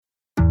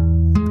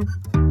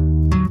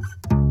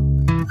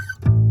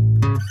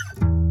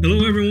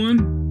Hello,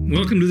 everyone.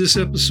 Welcome to this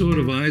episode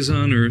of Eyes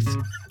on Earth,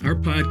 our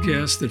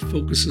podcast that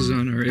focuses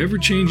on our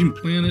ever-changing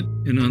planet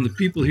and on the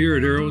people here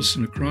at Eros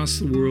and across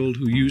the world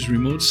who use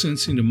remote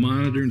sensing to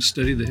monitor and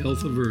study the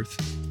health of Earth.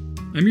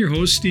 I'm your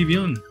host, Steve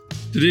Young.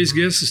 Today's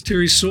guest is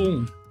Terry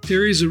Soule.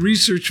 Terry is a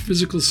research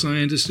physical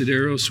scientist at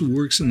Eros who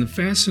works in the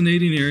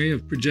fascinating area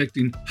of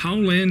projecting how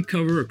land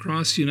cover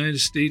across the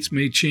United States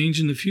may change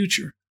in the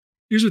future.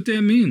 Here's what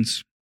that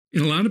means.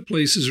 In a lot of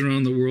places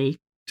around the world,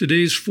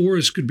 today's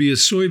forest could be a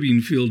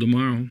soybean field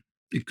tomorrow.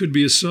 It could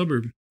be a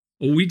suburb.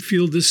 A wheat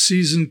field this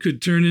season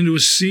could turn into a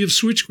sea of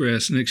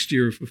switchgrass next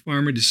year if a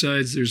farmer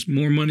decides there's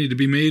more money to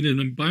be made in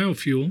a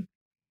biofuel.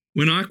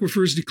 When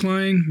aquifers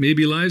decline,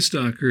 maybe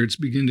livestock herds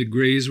begin to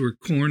graze where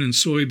corn and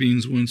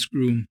soybeans once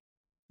grew.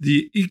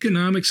 The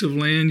economics of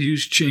land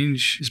use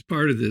change is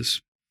part of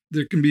this.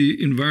 There can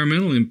be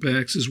environmental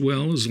impacts as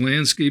well as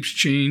landscapes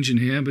change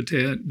and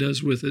habitat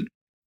does with it.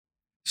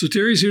 So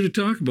Terry's here to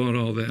talk about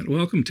all that.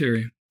 Welcome,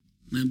 Terry.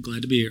 I'm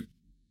glad to be here.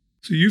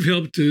 So you've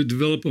helped to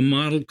develop a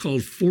model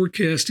called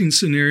Forecasting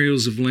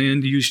Scenarios of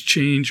Land Use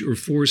Change, or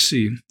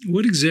 4C.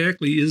 What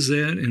exactly is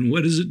that, and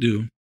what does it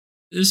do?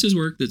 This is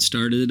work that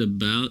started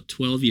about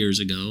 12 years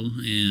ago,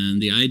 and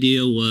the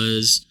idea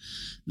was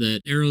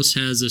that Eros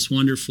has this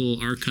wonderful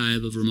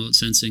archive of remote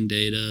sensing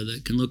data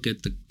that can look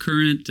at the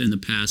current and the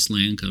past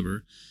land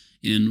cover.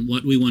 And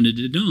what we wanted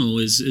to know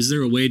is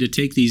there a way to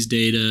take these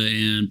data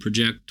and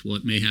project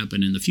what may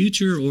happen in the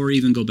future, or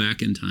even go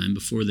back in time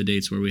before the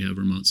dates where we have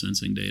remote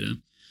sensing data?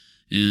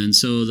 And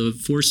so the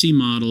 4C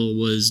model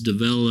was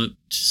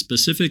developed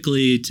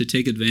specifically to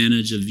take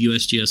advantage of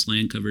USGS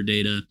land cover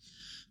data,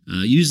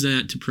 use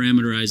that to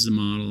parameterize the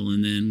model,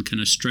 and then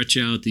kind of stretch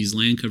out these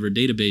land cover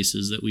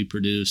databases that we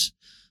produce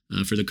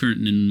for the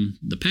current and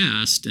the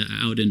past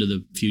out into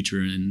the future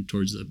and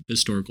towards the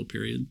historical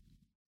period.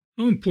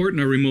 How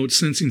important are remote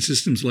sensing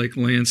systems like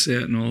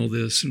Landsat and all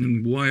this,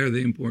 and why are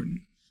they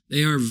important?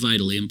 They are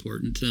vitally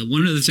important.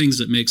 One of the things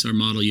that makes our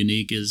model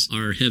unique is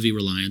our heavy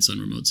reliance on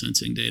remote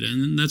sensing data,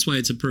 and that's why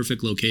it's a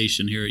perfect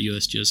location here at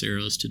USGS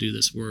Eros to do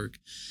this work,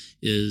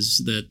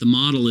 is that the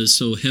model is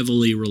so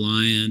heavily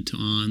reliant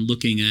on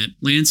looking at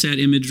Landsat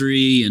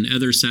imagery and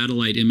other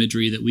satellite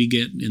imagery that we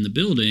get in the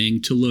building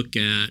to look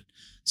at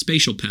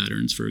spatial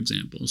patterns, for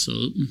example.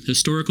 So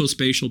historical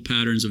spatial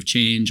patterns of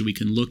change we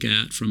can look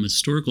at from a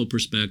historical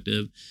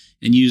perspective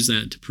and use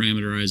that to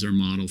parameterize our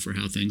model for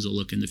how things will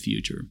look in the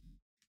future.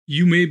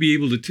 You may be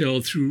able to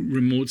tell through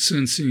remote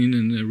sensing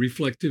and the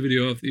reflectivity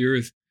off the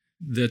Earth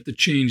that the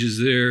change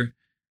is there,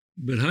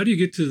 but how do you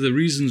get to the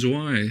reasons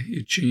why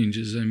it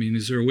changes? I mean,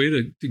 is there a way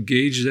to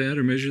gauge that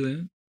or measure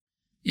that?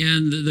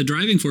 And the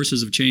driving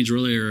forces of change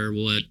really are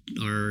what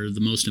are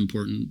the most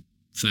important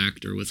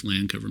factor with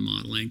land cover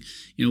modeling.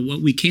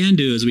 What we can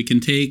do is we can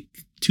take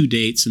two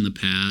dates in the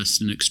past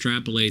and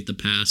extrapolate the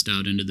past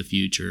out into the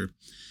future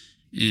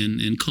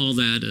and call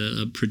that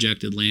a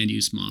projected land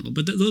use model.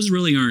 But those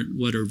really aren't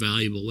what are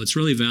valuable. What's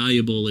really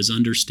valuable is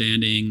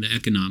understanding the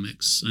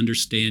economics,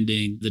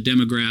 understanding the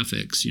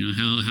demographics.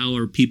 How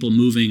are people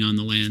moving on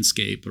the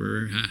landscape,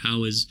 or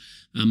how is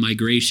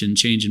migration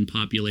changing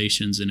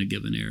populations in a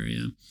given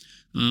area,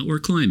 or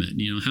climate.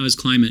 How is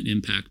climate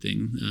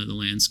impacting the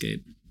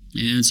landscape?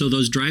 And so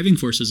those driving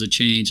forces of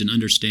change and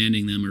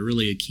understanding them are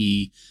really a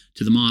key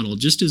to the model,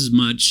 just as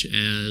much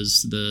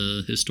as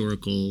the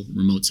historical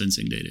remote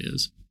sensing data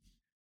is.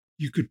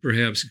 You could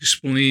perhaps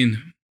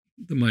explain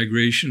the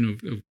migration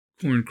of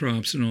corn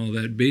crops and all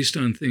that based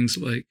on things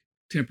like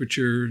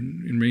temperature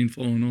and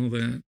rainfall and all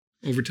that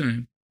over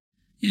time.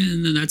 Yeah,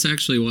 and then that's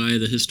actually why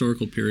the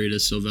historical period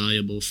is so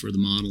valuable for the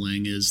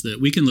modeling, is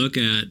that we can look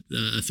at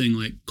a thing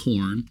like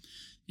corn.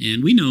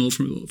 And we know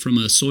from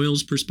a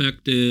soils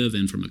perspective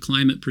and from a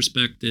climate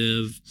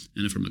perspective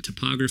and from a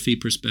topography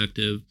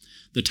perspective,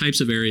 the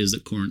types of areas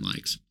that corn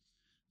likes.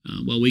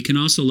 Well, we can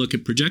also look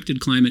at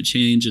projected climate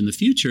change in the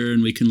future,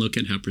 and we can look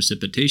at how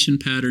precipitation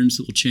patterns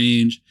will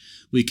change.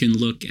 We can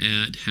look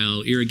at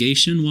how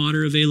irrigation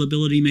water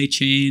availability may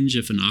change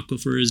if an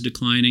aquifer is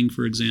declining,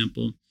 for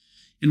example.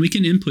 And we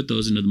can input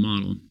those into the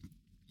model.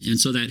 And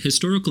so that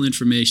historical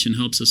information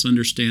helps us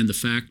understand the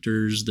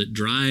factors that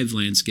drive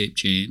landscape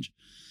change.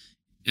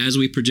 As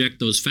we project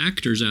those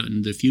factors out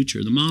into the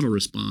future, the model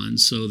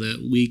responds so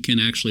that we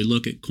can actually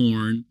look at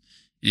corn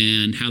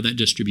and how that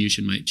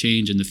distribution might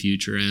change in the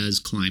future as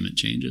climate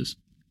changes.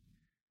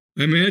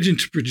 I imagine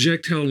to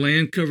project how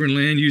land cover and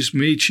land use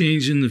may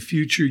change in the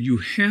future, you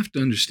have to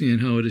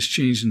understand how it has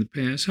changed in the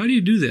past. How do you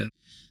do that?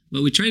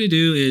 What we try to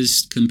do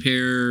is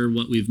compare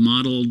what we've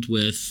modeled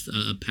with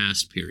a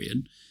past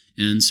period.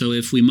 And so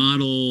if we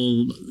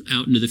model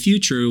out into the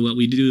future, what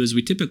we do is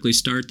we typically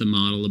start the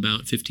model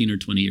about 15 or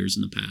 20 years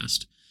in the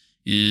past.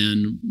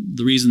 And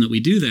the reason that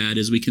we do that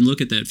is we can look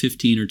at that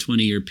 15 or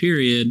 20-year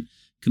period,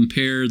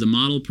 compare the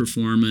model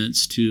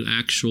performance to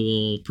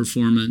actual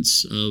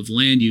performance of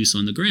land use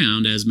on the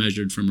ground as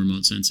measured from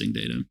remote sensing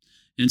data.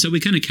 And so we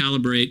kind of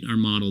calibrate our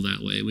model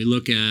that way. We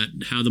look at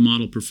how the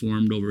model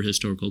performed over a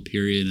historical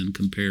period and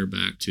compare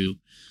back to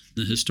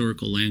the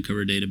historical land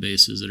cover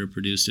databases that are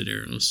produced at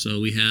Arrows. So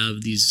we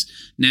have these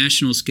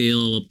national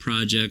scale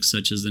projects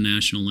such as the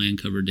National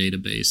Land Cover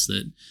Database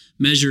that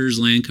measures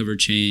land cover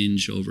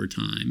change over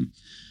time.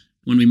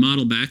 When we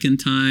model back in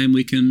time,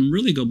 we can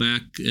really go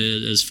back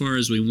as far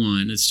as we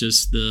want. It's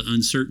just the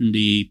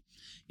uncertainty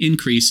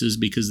increases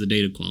because the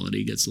data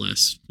quality gets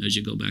less as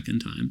you go back in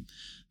time.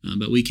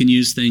 But we can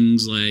use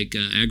things like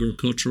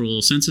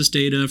agricultural census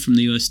data from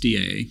the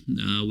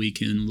USDA. We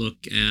can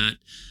look at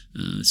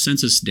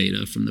census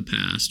data from the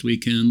past. We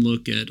can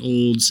look at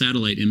old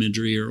satellite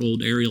imagery or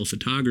old aerial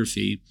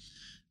photography,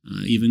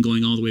 even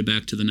going all the way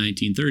back to the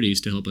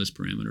 1930s to help us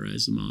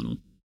parameterize the model.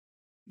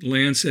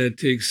 Landsat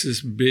takes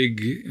this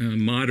big,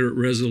 moderate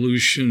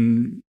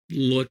resolution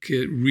look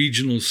at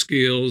regional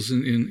scales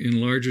and in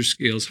larger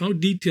scales. How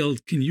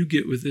detailed can you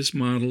get with this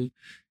model?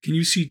 Can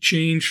you see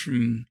change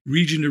from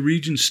region to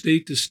region,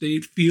 state to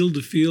state, field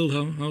to field?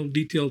 How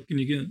detailed can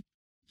you get?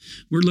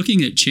 We're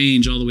looking at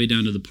change all the way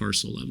down to the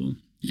parcel level.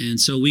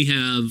 And so we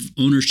have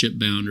ownership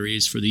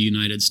boundaries for the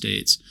United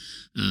States,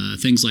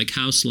 things like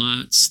house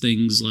lots,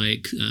 things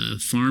like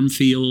farm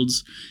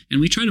fields.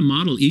 And we try to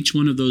model each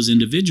one of those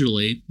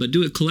individually, but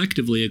do it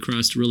collectively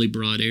across a really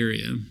broad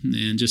area.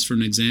 And just for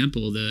an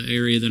example, the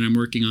area that I'm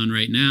working on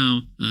right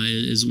now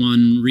is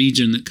one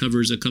region that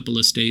covers a couple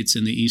of states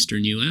in the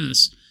eastern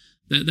U.S.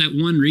 That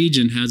one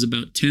region has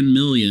about 10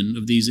 million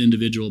of these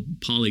individual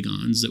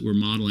polygons that we're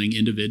modeling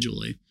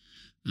individually.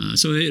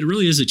 So it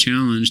really is a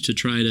challenge to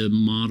try to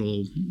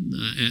model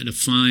at a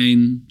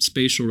fine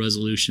spatial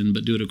resolution,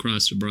 but do it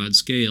across a broad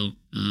scale.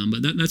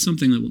 But that's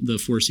something that the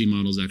 4C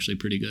model is actually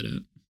pretty good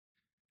at.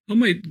 How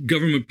might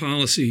government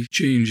policy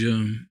change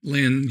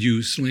land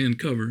use, land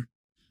cover?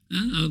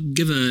 I'll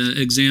give an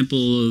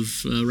example of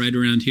right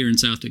around here in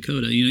South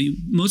Dakota.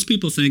 Most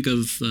people think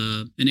of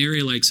an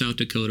area like South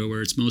Dakota,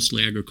 where it's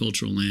mostly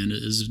agricultural land,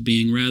 as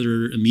being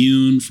rather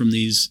immune from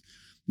these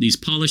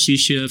policy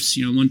shifts.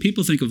 When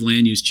people think of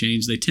land use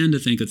change, they tend to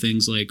think of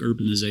things like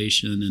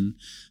urbanization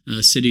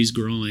and cities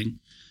growing.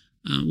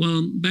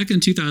 Well, back in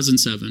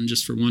 2007,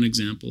 just for one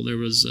example, there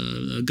was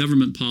a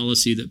government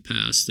policy that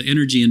passed, the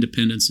Energy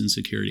Independence and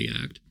Security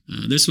Act.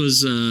 This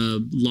was a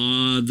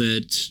law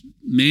that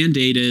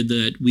mandated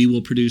that we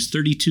will produce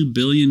 32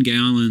 billion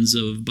gallons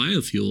of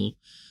biofuel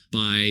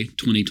by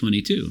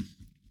 2022.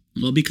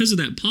 Well, because of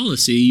that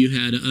policy, you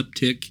had an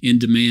uptick in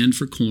demand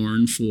for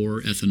corn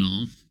for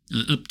ethanol,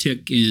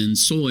 uptick in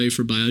soy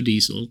for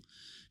biodiesel.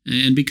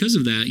 And because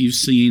of that, you've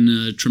seen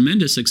a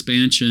tremendous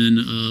expansion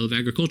of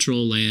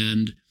agricultural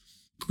land,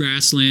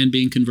 grassland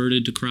being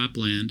converted to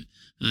cropland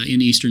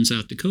in eastern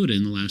South Dakota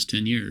in the last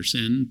 10 years.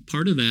 And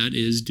part of that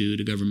is due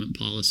to government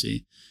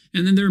policy.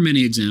 And then there are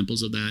many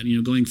examples of that.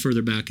 Going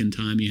further back in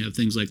time, you have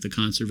things like the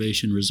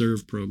Conservation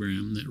Reserve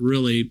Program that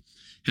really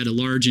had a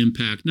large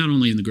impact, not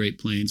only in the Great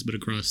Plains, but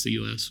across the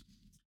U.S.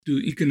 Do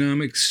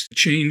economics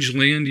change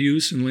land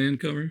use and land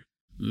cover?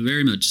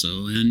 Very much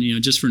so. And,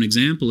 just for an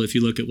example, if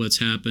you look at what's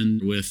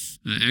happened with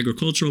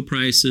agricultural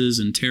prices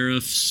and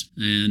tariffs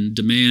and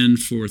demand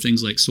for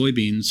things like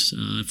soybeans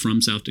from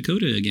South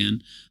Dakota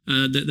again,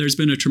 there's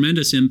been a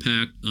tremendous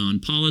impact on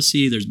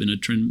policy. There's been a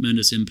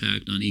tremendous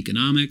impact on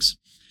economics.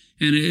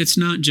 And it's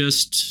not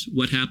just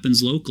what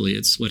happens locally.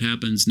 It's what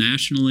happens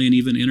nationally and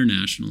even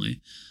internationally.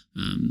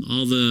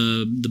 All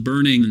the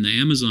burning in the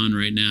Amazon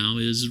right now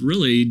is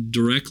really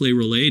directly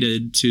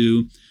related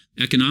to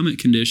economic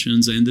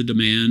conditions and the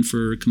demand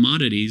for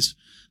commodities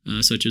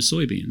such as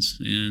soybeans.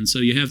 And so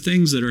you have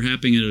things that are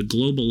happening at a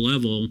global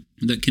level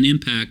that can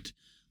impact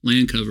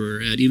land cover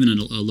at even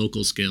a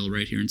local scale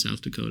right here in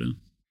South Dakota.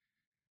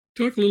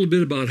 Talk a little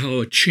bit about how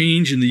a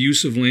change in the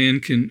use of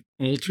land can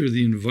alter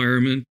the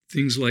environment,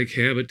 things like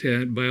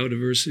habitat,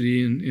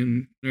 biodiversity,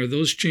 and are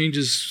those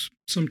changes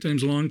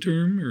sometimes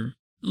long-term or?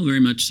 Oh, very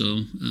much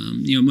so.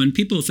 When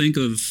people think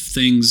of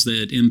things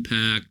that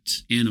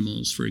impact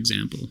animals, for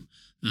example,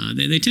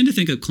 they tend to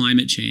think of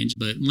climate change,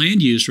 but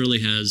land use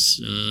really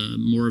has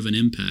more of an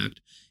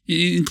impact,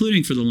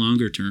 including for the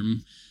longer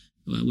term.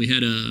 We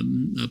had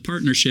a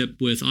partnership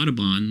with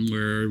Audubon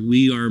where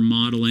we are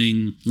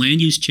modeling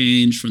land use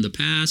change from the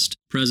past,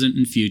 present,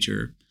 and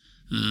future.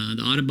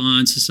 The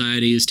Audubon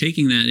Society is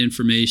taking that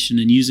information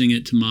and using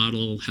it to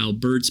model how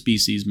bird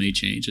species may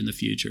change in the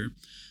future.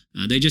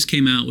 They just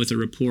came out with a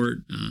report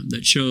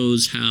that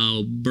shows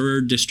how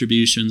bird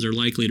distributions are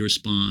likely to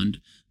respond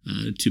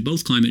to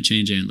both climate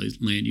change and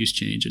land use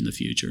change in the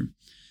future.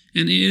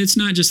 And it's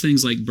not just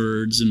things like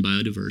birds and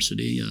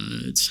biodiversity.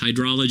 It's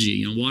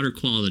hydrology, water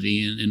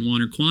quality and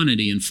water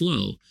quantity and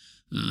flow,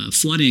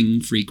 flooding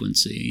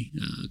frequency,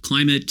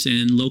 climate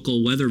and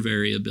local weather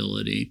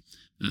variability,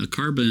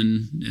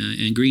 carbon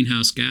and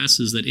greenhouse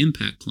gases that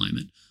impact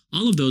climate.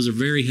 All of those are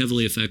very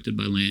heavily affected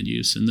by land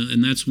use.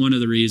 And that's one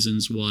of the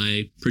reasons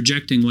why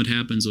projecting what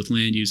happens with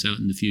land use out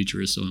in the future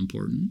is so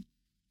important.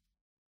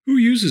 Who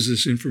uses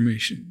this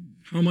information?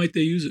 How might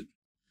they use it?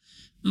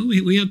 Well,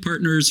 we have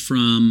partners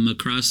from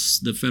across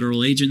the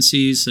federal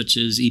agencies, such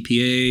as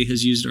EPA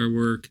has used our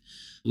work.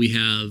 We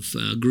have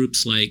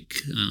groups like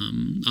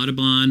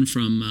Audubon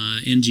from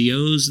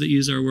NGOs that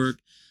use our work.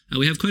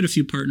 We have quite a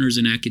few partners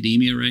in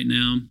academia right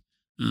now.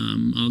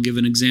 I'll give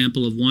an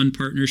example of one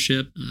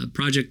partnership, a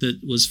project that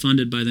was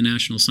funded by the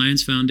National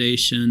Science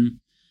Foundation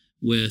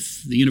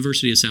with the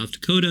University of South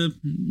Dakota,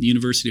 the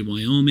University of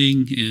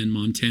Wyoming, and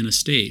Montana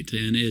State.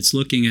 And it's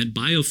looking at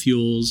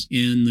biofuels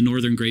in the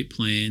northern Great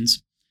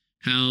Plains,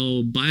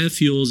 how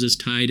biofuels is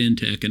tied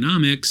into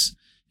economics,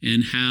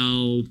 and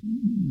how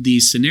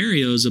these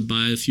scenarios of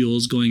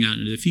biofuels going out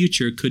into the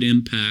future could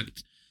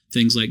impact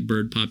things like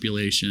bird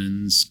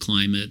populations,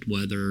 climate,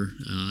 weather,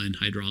 and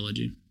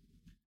hydrology.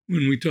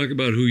 When we talk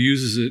about who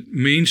uses it,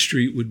 Main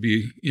Street would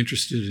be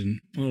interested in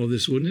all of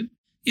this, wouldn't it?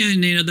 Yeah,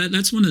 and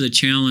that's one of the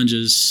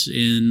challenges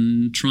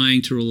in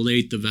trying to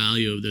relate the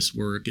value of this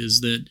work is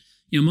that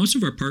most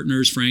of our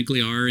partners,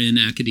 frankly, are in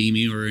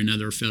academia or in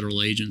other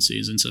federal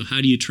agencies. And so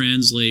how do you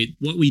translate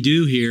what we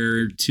do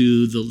here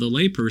to the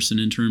layperson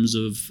in terms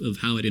of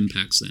how it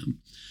impacts them?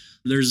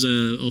 There's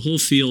a whole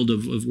field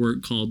of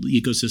work called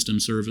ecosystem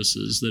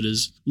services that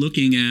is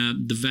looking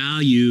at the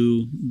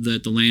value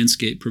that the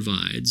landscape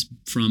provides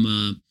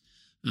from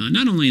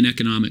not only an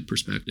economic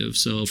perspective,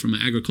 so from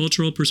an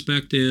agricultural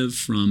perspective,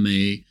 from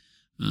a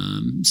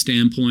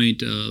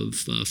standpoint of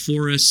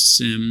forests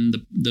and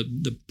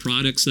the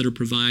products that are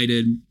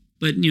provided,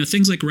 but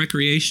things like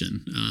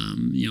recreation,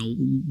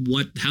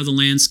 how the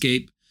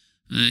landscape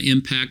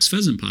impacts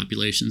pheasant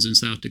populations in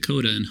South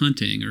Dakota and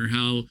hunting, or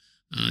how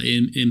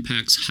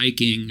impacts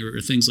hiking or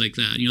things like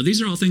that.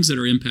 These are all things that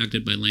are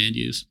impacted by land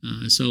use.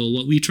 So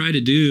what we try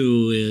to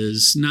do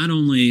is not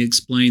only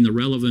explain the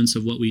relevance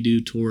of what we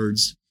do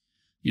towards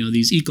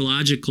these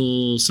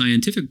ecological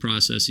scientific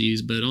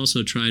processes, but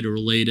also try to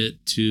relate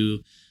it to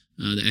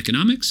the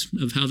economics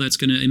of how that's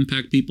going to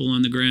impact people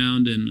on the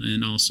ground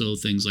and also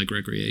things like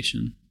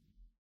recreation.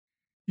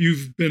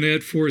 You've been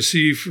at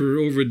 4C for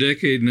over a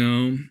decade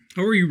now.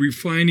 How are you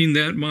refining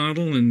that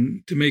model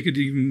and to make it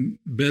even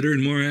better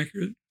and more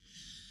accurate?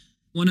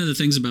 One of the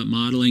things about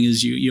modeling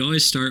is you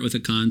always start with a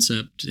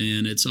concept,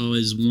 and it's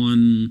always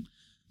one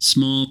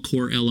small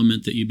core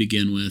element that you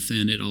begin with,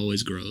 and it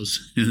always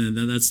grows.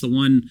 And that's the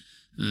one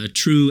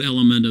true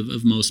element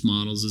of most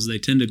models, is they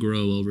tend to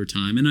grow over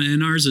time,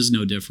 and ours is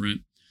no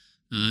different.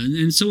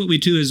 And so what we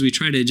do is we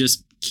try to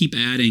just keep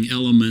adding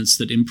elements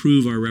that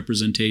improve our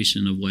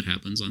representation of what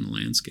happens on the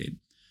landscape.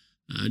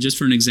 Just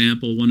for an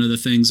example, one of the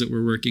things that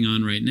we're working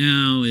on right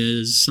now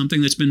is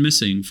something that's been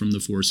missing from the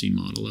 4C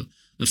model,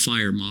 a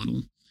fire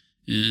model.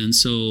 And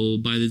so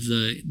by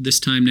this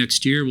time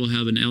next year, we'll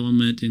have an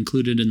element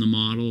included in the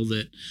model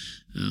that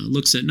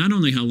looks at not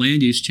only how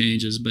land use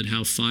changes, but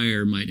how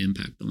fire might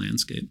impact the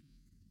landscape.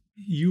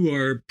 You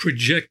are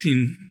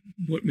projecting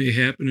what may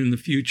happen in the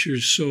future.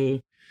 So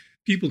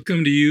people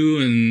come to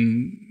you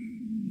and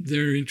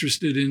they're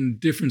interested in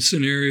different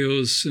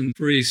scenarios. And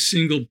for a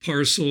single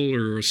parcel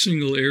or a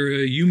single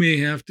area, you may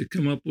have to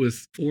come up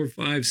with 4,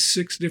 5,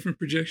 6 different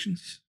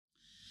projections.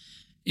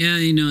 Yeah,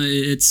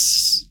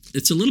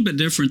 it's a little bit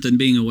different than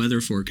being a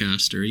weather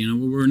forecaster.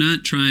 We're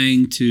not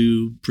trying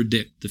to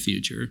predict the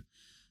future.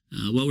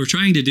 What we're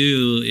trying to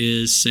do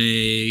is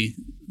say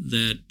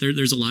that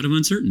there's a lot of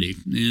uncertainty.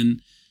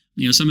 And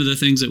some of the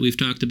things that we've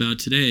talked about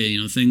today,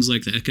 things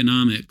like the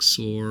economics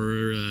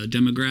or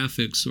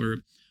demographics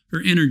or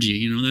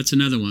energy, that's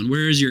another one.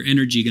 Where is your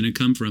energy going to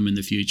come from in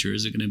the future?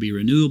 Is it going to be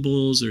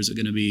renewables, or is it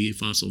going to be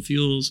fossil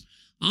fuels?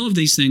 All of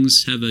these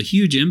things have a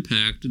huge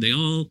impact. They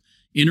all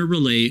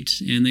interrelate,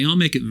 and they all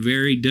make it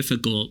very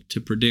difficult to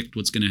predict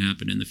what's going to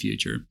happen in the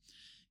future.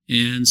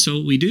 And so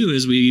what we do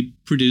is we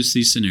produce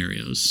these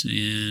scenarios,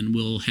 and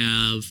we'll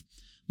have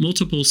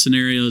multiple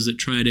scenarios that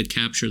try to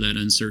capture that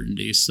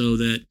uncertainty, so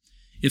that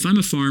if I'm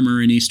a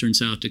farmer in eastern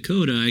South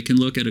Dakota, I can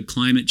look at a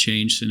climate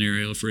change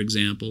scenario, for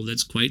example,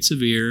 that's quite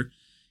severe,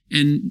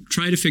 and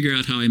try to figure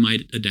out how I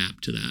might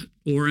adapt to that.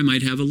 Or I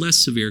might have a less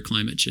severe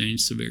climate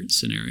change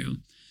scenario.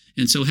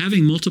 And so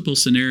having multiple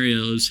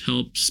scenarios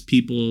helps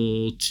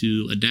people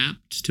to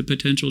adapt to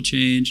potential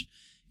change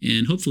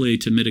and hopefully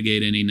to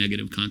mitigate any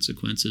negative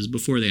consequences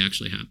before they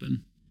actually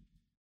happen.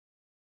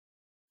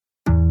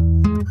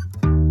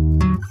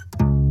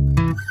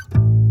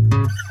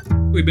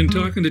 We've been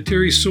talking to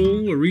Terry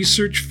Soule, a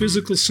research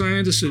physical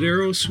scientist at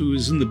Aeros who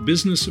is in the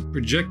business of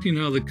projecting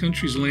how the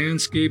country's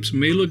landscapes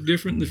may look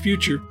different in the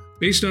future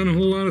based on a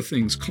whole lot of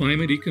things: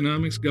 climate,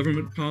 economics,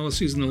 government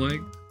policies, and the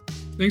like.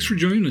 Thanks for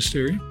joining us,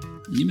 Terry.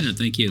 You bet.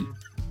 Thank you.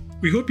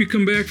 We hope you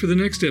come back for the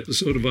next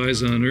episode of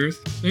Eyes on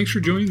Earth. Thanks for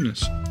joining us.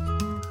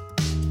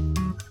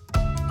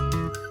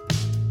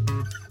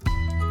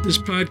 This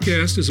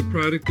podcast is a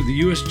product of the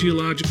U.S.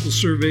 Geological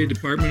Survey,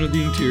 Department of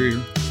the Interior.